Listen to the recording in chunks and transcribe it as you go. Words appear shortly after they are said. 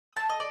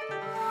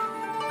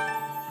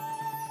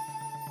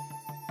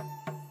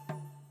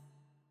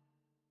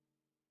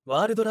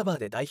ワールドラバー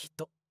で大ヒッ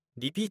ト、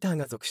リピーター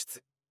が続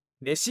出、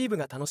レシーブ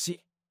が楽しい、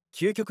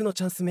究極の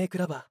チャンスメイク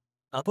ラバ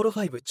ー、アポロ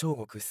5超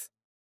極薄。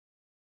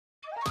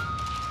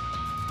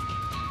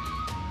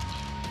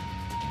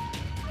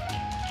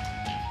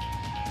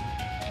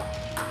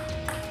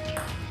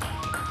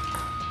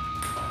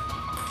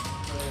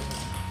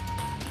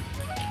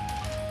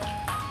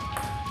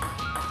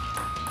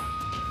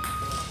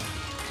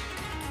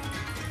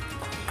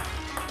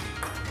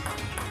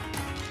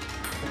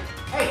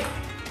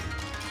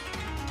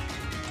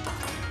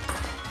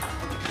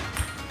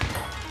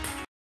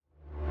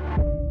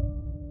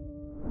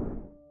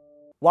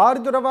ワー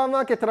ルドラバーマ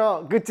ーケット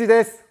のグッチー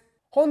です。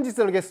本日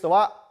のゲスト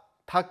は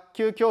卓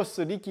球教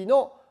室Riki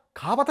の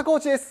川端コー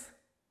チです。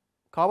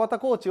川端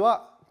コーチ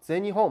は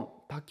全日本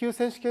卓球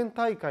選手権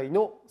大会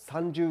の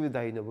30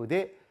代の部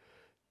で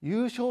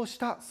優勝し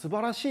た素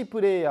晴らしい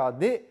プレーヤー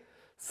で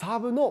サー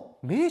ブの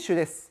名手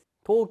です。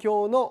東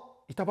京の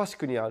板橋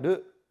区にあ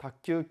る卓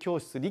球教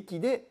室Riki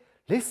で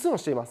レッスンを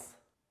しています。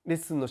レッ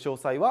スンの詳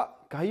細は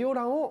概要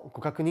欄を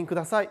ご確認く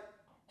ださい。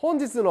本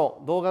日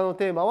の動画の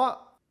テーマ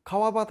は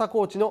川端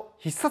コーチの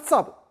必殺サ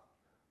ーブ、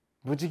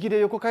ブチ切れ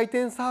横回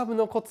転サーブ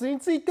のコツに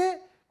つい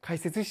て解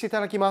説していた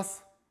だきま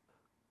す。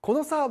こ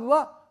のサーブ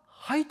は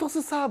ハイト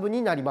スサーブ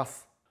になりま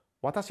す。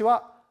私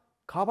は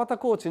川端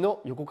コーチ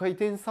の横回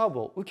転サーブ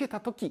を受けた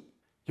時、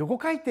横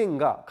回転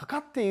がかか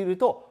っている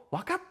と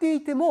分かって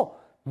いても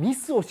ミ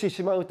スをして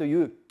しまうと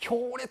いう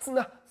強烈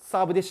な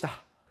サーブでした。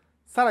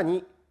さら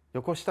に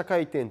横下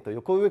回転と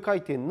横上回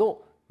転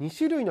の2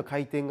種類の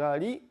回転があ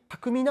り、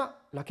巧みな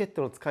ラケッ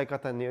トの使い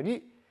方によ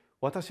り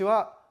私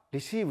はレ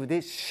シーブ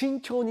で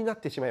慎重になっ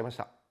てしまいまし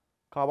た。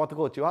川端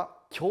コーチは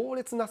強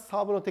烈な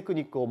サーブのテク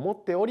ニックを持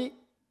っており、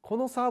こ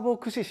のサーブを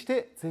駆使し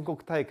て全国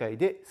大会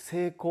で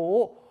成功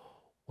を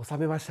収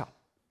めました。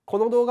こ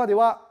の動画で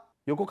は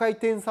横回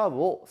転サー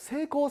ブを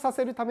成功さ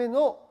せるため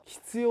の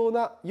必要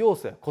な要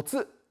素やコ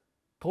ツ、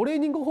トレー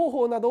ニング方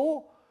法など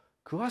を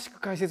詳しく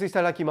解説して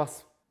いただきま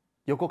す。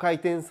横回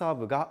転サー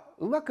ブが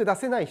うまく出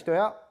せない人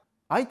や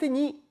相手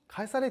に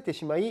返されて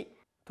しまい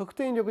得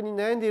点力に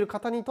悩んでいる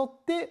方にとっ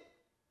て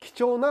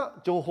貴重な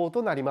情報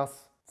となりま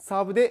す。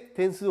サーブで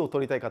点数を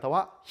取りたい方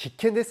は必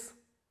見です。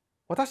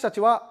私たち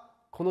は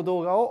この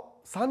動画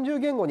を30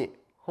言語に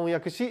翻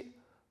訳し、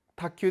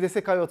卓球で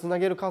世界をつな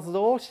げる活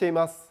動をしてい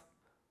ます。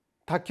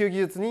卓球技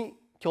術に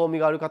興味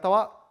がある方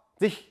は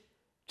ぜひ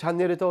チャン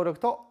ネル登録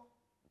と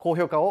高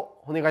評価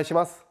をお願いし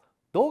ます。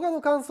動画の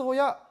感想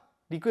や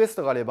リクエス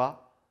トがあれば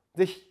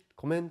ぜひ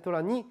コメント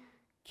欄に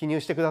記入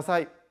してくださ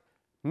い。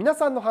皆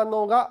さんの反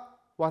応が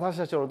私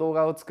たちの動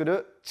画を作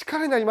る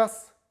力になりま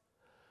す。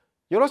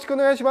よろしくお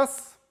願いしま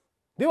す。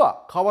で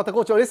は川端コ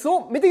ーチのレッスン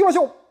を見ていきまし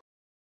ょう。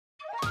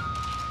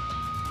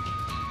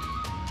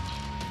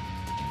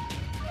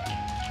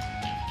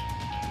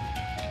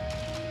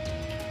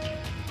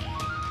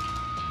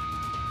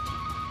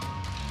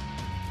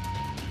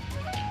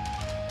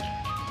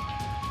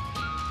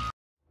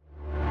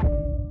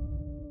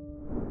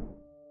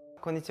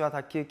こんにちは、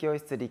卓球教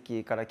室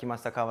Rikiから来ま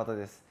した川端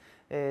です。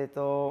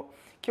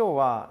今日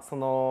はそ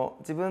の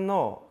自分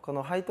のこ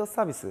のハイトス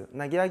サービス、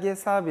投げ上げ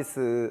サービ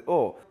ス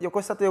を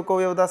横下と横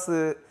上を出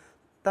す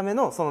ため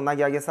のその投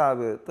げ上げサー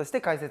ブとし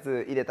て解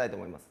説入れたいと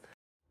思います。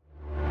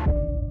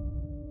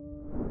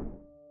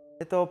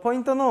ポイ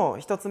ントの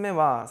1つ目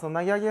はその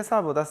投げ上げ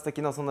サーブを出す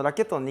時のそのラ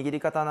ケットの握り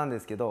方なんで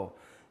すけど、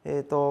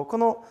こ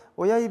の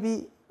親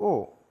指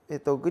を、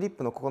グリッ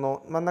プのここ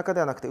の真ん中で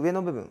はなくて上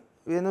の部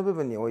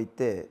分に置い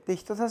て、で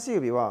人差し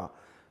指は、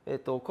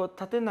こう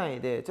立てない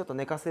でちょっと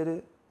寝かせ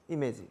るイ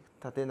メージ、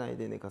立てない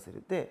で寝かせ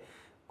るで、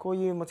こう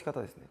いう持ち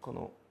方ですね。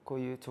こう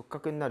いう直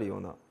角になるよ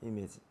うなイ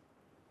メージ、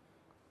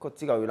こっ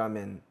ちが裏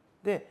面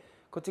で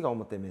こっちが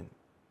表面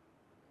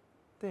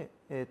で、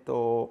で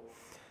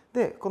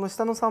この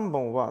下の3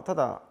本はた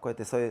だこうやっ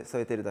て添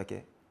えてるだ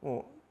け、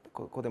もう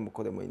ここでもこ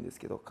こでもいいんです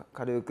けど、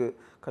軽く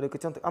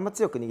ちょっとあんま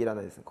強く握ら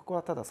ないですね。ここ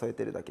はただ添え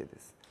てるだけで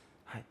す。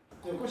はい、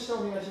横下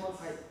お願いしま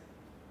す。はい。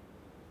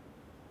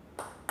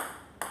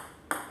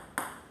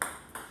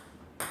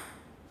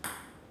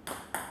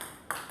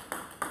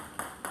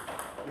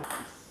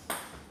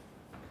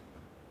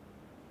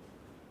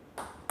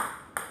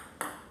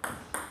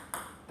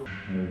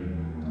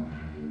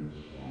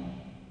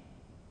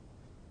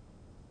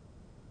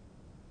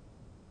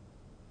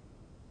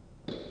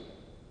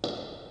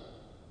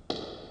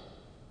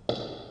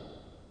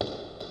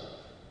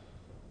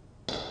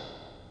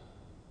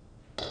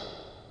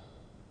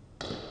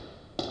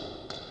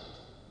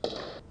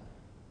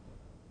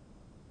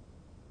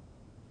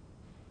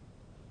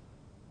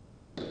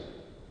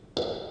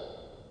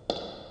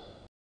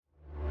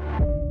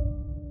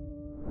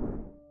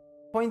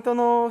ポイント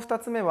の2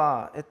つ目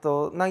は、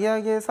投げ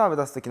上げサーブ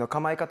出す時の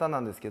構え方な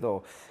んですけ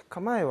ど、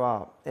構え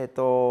は、自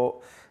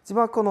分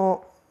はこ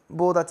の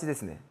棒立ちで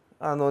すね。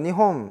2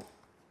本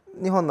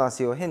の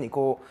足を変に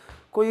こ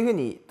ういうふう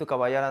にとか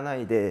はやらな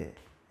いで、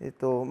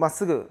まっ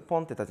すぐポ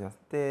ンって立ちます。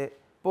で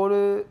ボ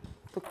ール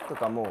と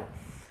かも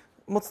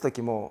持つ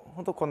時も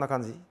本当こんな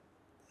感じ。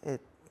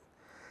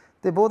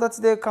で棒立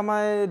ちで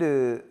構え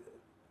る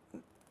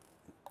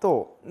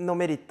との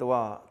メリット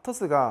はト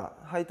スが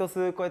ハイト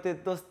スこうやって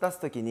出す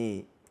時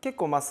に結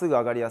構まっすぐ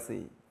上がりやす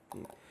いって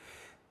いう。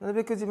なる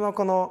べく自分は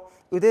この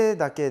腕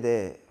だけ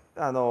で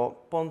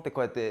ポンって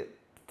こうやって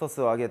ト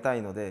スを上げた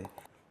いので、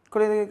こ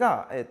れ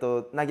が、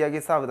投げ上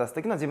げサーブ出す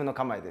時の自分の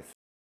構えです。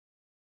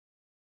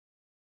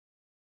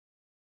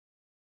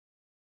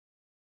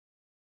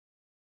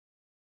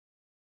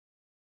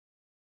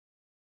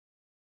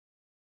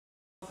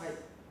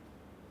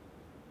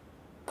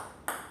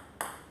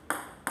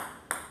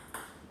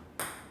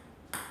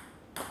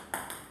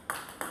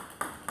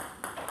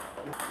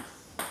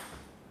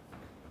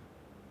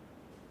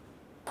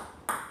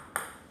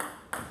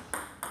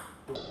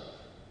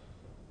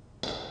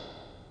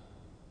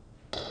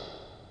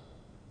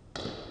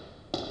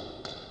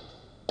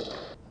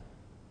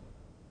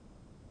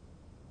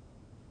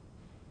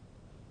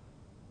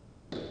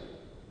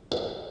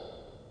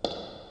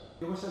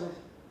横下で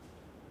す。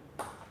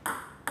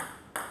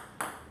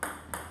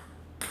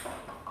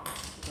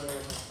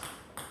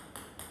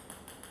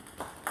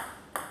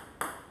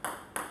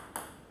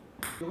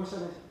横下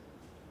です。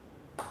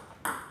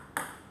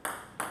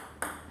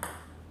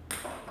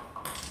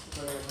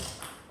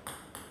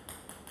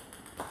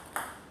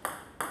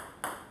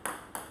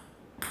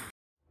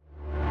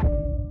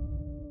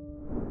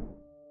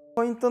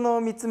ポイント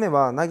の3つ目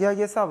は投げ上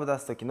げサーブ出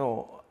す時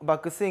のバッ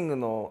クスイング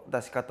の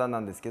出し方な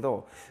んですけ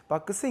ど、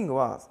バックスイング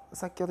は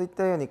先ほど言っ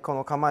たようにこ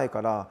の構え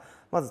から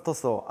まずト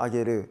スを上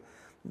げる。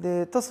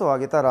でトスを上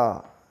げた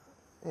ら、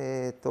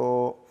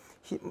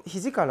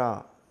肘か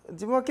ら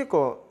自分は結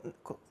構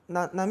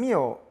波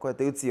をこうやっ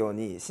て打つよう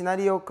にしな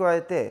りを加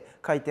えて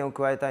回転を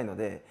加えたいの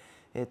で、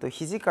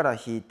肘から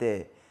引い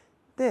て、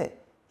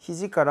で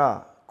肘か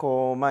ら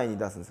こう前に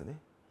出すんですよね。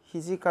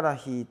肘から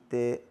引い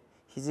て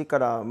肘か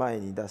ら前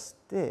に出し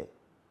て、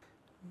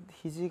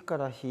肘か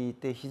ら引い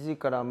て肘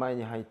から前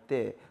に入っ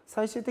て、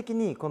最終的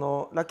にこ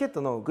のラケッ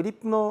トのグリッ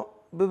プの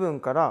部分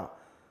から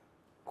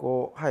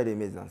こう入るイ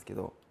メージなんですけ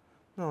ど、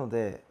なの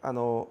で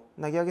投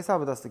げ上げサー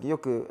ブ出す時よ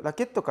くラ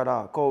ケットか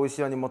らこう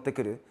後ろに持って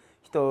くる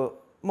人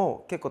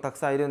も結構たく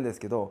さんいるんです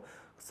けど、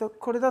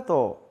これだ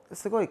と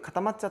すごい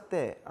固まっちゃっ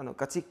て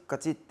ガチッガ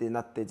チッって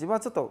なって、自分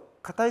はちょっと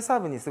硬いサ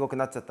ーブにすごく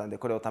なっちゃったんで、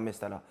これを試し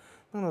たら。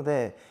なの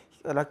で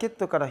ラケッ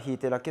トから引い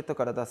てラケット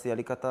から出すや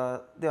り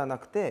方ではな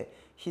くて、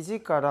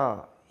肘か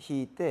ら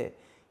引いて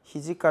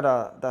肘か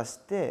ら出し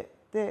て、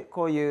で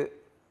こういう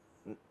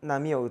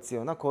波を打つ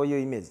ようなこういう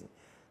イメージ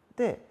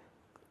で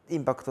イ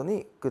ンパクト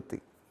にグッ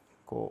て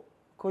こ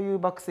ういう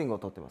バックスイングを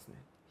取ってますね。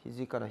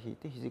肘から引い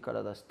て肘か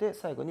ら出して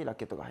最後にラ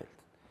ケットが入る。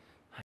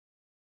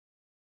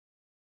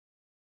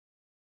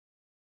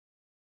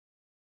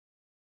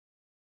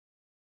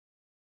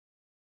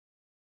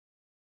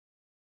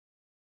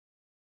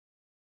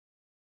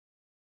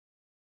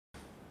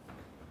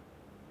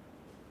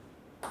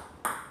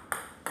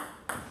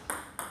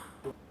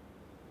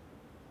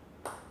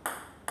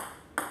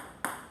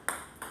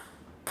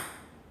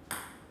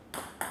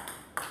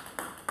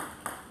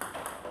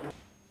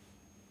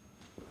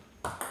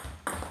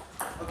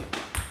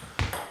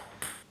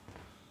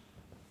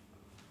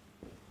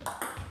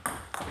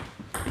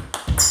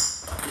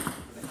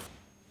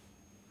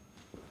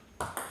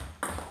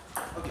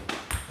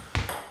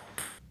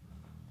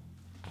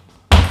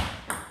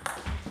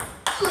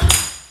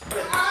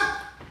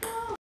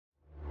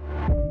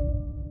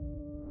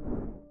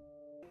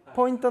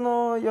ポイント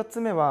の4つ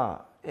目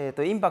は、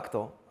インパク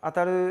ト、当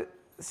たる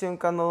瞬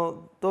間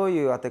のどう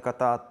いう当て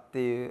方って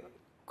いう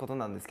こと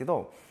なんですけ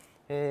ど、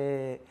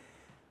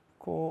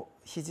こ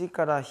う肘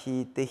から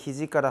引いて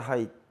肘から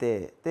入っ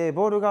て、で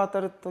ボールが当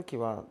たる時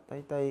はだ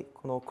いたい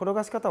この転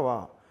がし方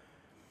は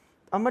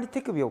あんまり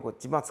手首を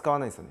自分は使わ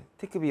ないんですよね。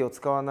手首を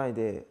使わない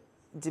で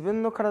自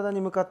分の体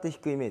に向かって引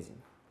くイメージ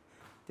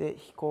で、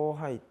こう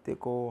入って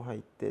こう入っ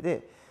て、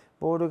で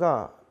ボール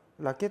が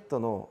ラケッ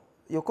トの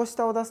横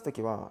下を出す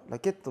時はラ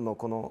ケットの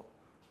こ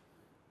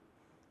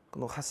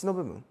の端の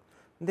部分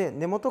で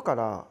根元か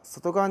ら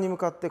外側に向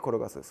かって転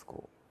がすです。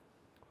こ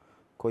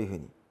ういうふう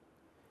に。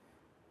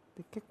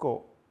で結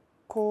構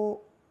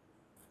こ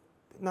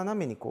う斜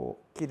めにこ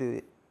う切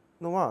る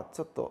のは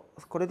ちょっと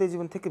これで自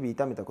分手首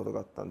痛めたこと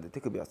があったんで、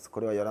手首はこ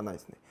れはやらない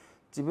ですね。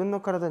自分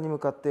の体に向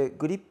かって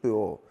グリップ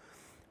を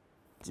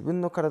自分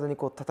の体に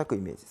こう叩くイ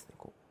メージですね。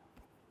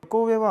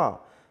横上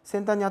は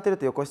先端に当てる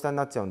と横下に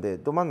なっちゃうんで、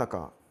ど真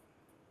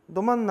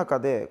ん中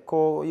で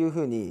こういう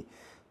ふうに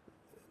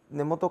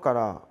根元か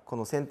らこ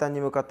の先端に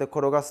向かって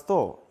転がす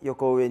と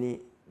横上に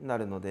な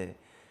るので、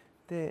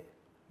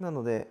な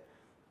ので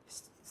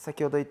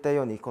先ほど言った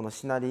ようにこの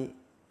しなり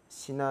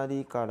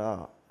か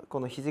らこ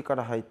の肘か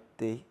ら入っ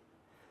て、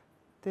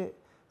で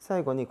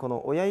最後にこ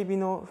の親指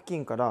の付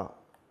近から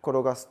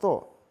転がす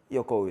と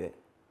横上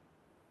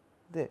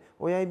で、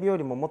親指よ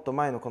りももっと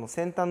前のこの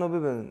先端の部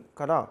分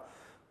から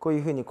こうい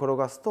うふうに転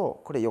がす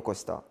とこれ横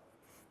下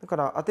だか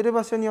ら、当てる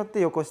場所によって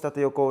横下と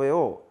横上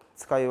を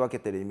使い分け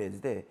ているイメージ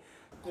で。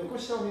横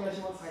下お願い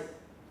します。はい。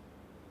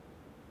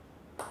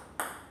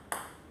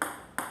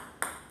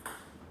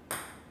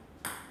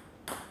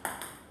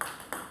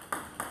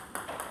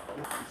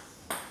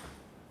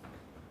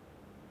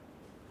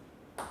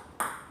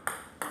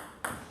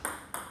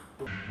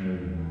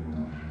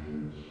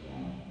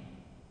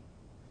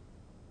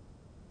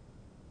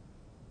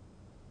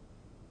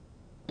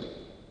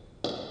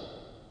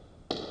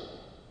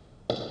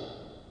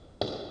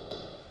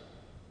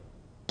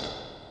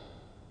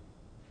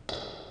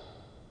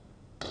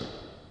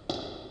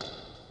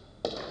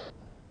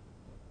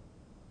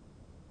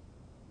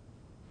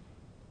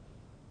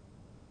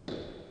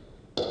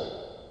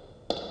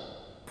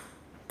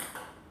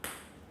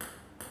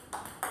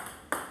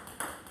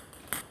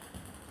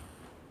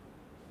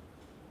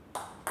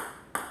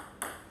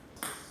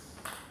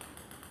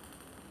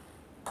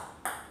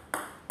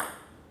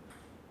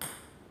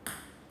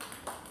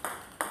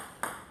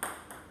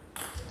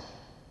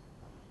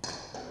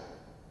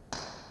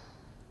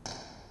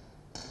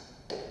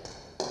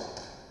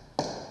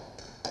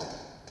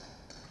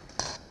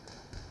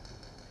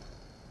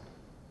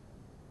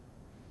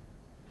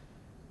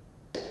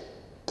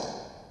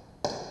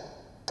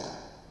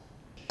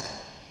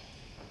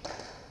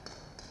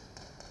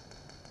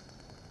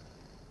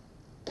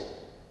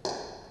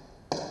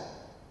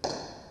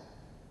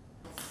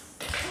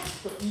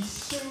一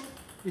瞬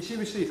レシー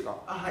ブしていいですか？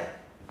あ、はい。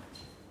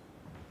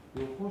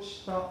横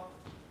下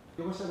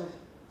で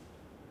す。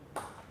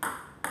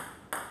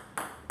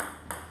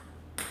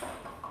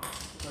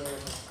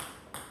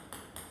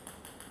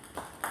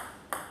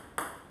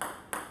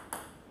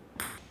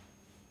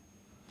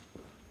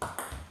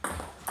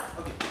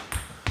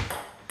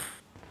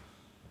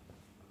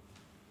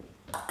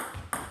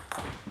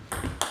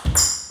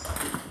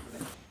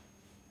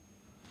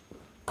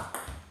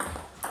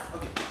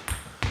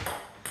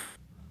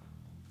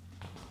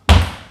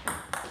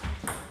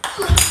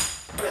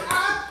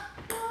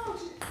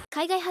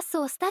海外発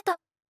送をスタート。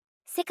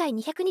世界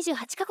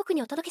228カ国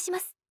にお届けしま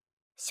す。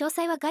詳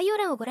細は概要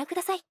欄をご覧く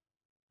ださい。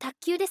卓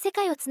球で世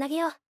界をつなげ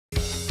よう。